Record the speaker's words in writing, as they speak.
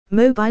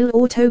Mobile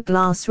Auto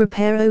Glass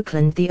Repair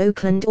Oakland. The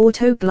Oakland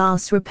Auto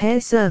Glass Repair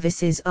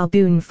services are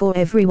boon for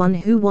everyone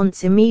who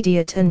wants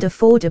immediate and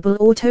affordable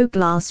auto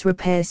glass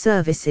repair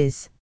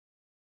services.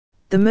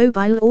 The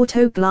Mobile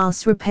Auto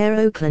Glass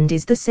Repair Oakland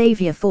is the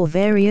savior for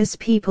various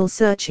people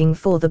searching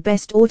for the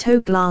best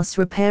auto glass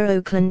repair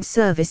Oakland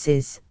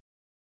services.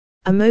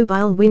 A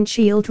mobile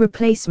windshield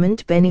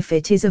replacement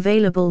benefit is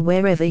available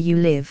wherever you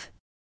live.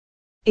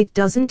 It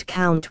doesn't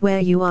count where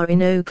you are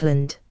in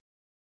Oakland.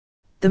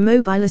 The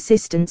mobile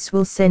assistants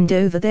will send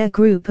over their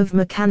group of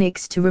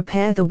mechanics to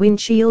repair the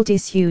windshield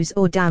issues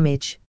or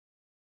damage.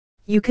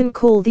 You can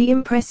call the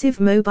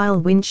impressive mobile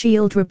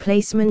windshield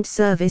replacement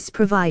service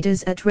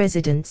providers at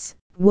residence,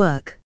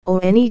 work, or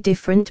any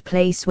different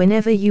place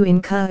whenever you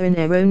incur an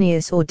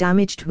erroneous or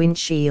damaged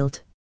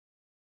windshield.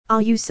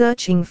 Are you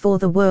searching for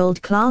the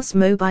world-class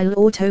mobile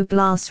auto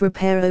glass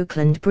repair?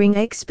 Oakland bring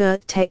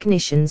expert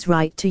technicians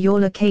right to your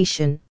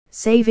location,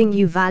 saving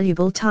you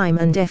valuable time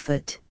and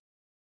effort.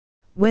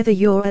 Whether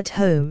you're at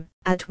home,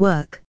 at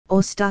work,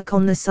 or stuck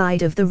on the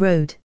side of the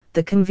road,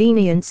 the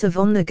convenience of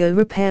on-the-go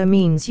repair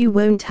means you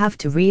won't have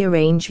to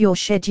rearrange your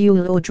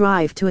schedule or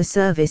drive to a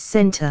service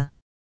center.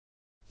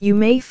 You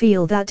may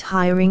feel that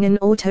hiring an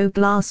auto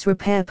glass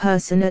repair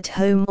person at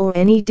home or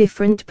any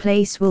different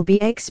place will be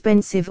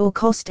expensive or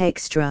cost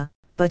extra,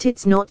 but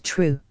it's not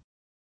true.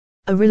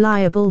 A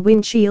reliable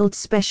windshield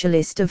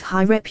specialist of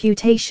high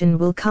reputation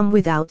will come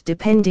without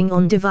depending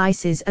on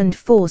devices and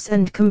force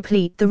and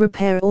complete the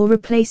repair or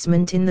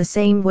replacement in the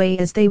same way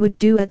as they would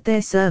do at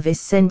their service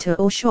center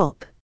or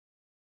shop.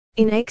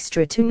 In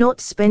extra to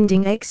not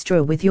spending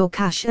extra with your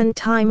cash and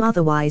time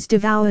otherwise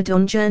devoured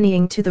on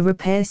journeying to the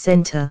repair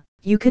center,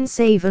 you can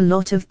save a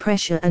lot of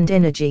pressure and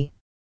energy.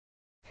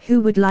 Who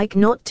would like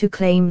not to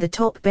claim the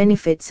top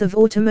benefits of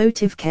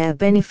automotive care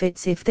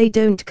benefits if they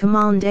don't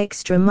command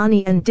extra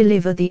money and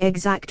deliver the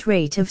exact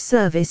rate of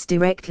service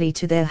directly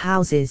to their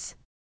houses?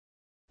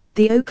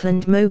 The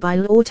Oakland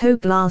Mobile Auto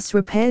Glass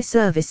Repair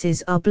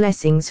services are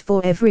blessings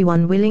for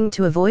everyone willing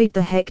to avoid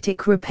the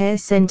hectic repair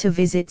center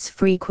visits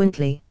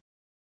frequently.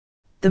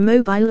 The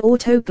Mobile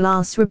Auto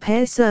Glass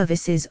Repair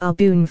services are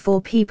boon for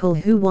people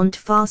who want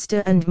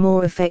faster and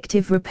more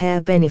effective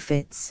repair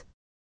benefits.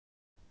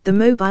 The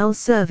mobile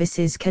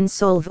services can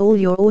solve all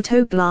your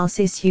auto glass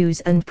issues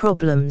and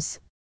problems.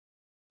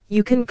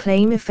 You can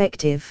claim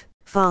effective,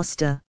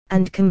 faster,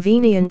 and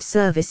convenient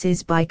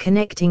services by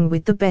connecting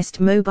with the best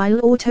mobile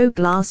auto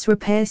glass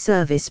repair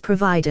service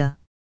provider.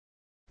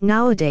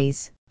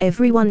 Nowadays,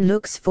 everyone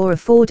looks for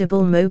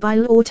affordable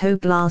mobile auto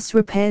glass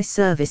repair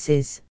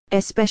services,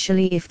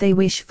 especially if they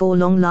wish for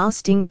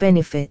long-lasting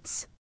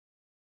benefits.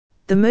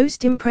 The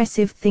most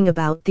impressive thing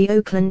about the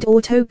Oakland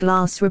Auto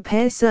Glass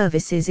Repair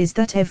services is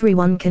that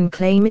everyone can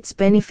claim its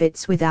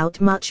benefits without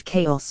much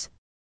chaos.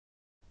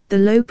 The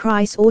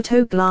low-price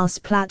auto glass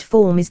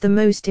platform is the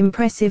most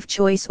impressive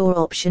choice or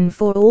option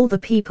for all the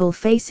people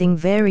facing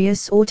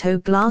various auto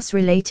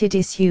glass-related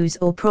issues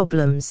or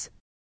problems.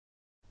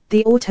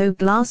 The auto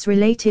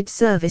glass-related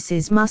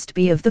services must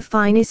be of the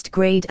finest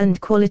grade and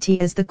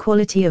quality as the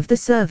quality of the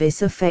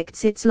service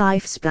affects its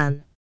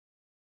lifespan.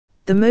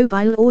 The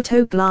mobile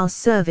auto glass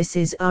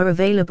services are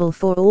available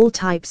for all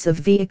types of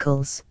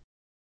vehicles.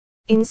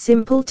 In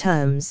simple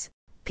terms,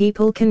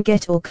 people can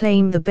get or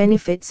claim the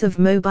benefits of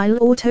mobile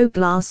auto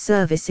glass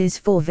services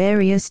for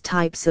various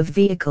types of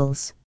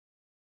vehicles.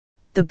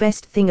 The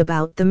best thing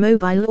about the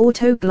mobile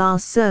auto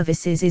glass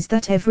services is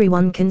that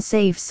everyone can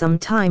save some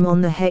time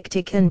on the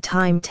hectic and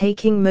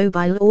time-taking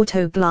mobile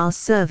auto glass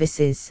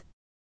services.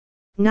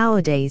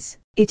 Nowadays,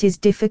 it is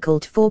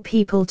difficult for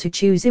people to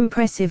choose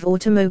impressive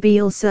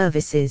automobile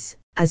services,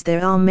 as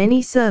there are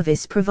many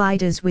service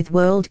providers with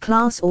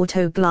world-class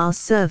auto glass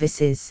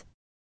services.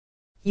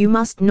 You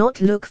must not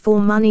look for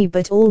money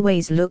but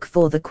always look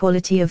for the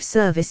quality of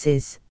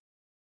services.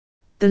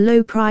 The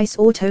low-price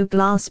auto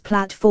glass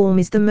platform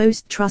is the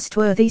most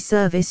trustworthy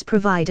service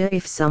provider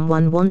if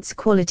someone wants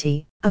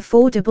quality,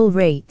 affordable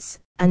rates,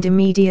 and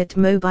immediate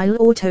mobile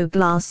auto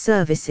glass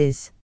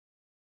services.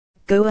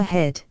 Go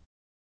ahead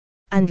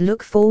and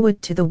look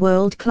forward to the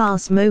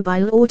world-class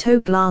mobile auto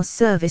glass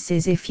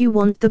services if you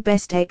want the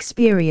best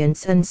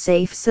experience and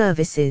safe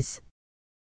services.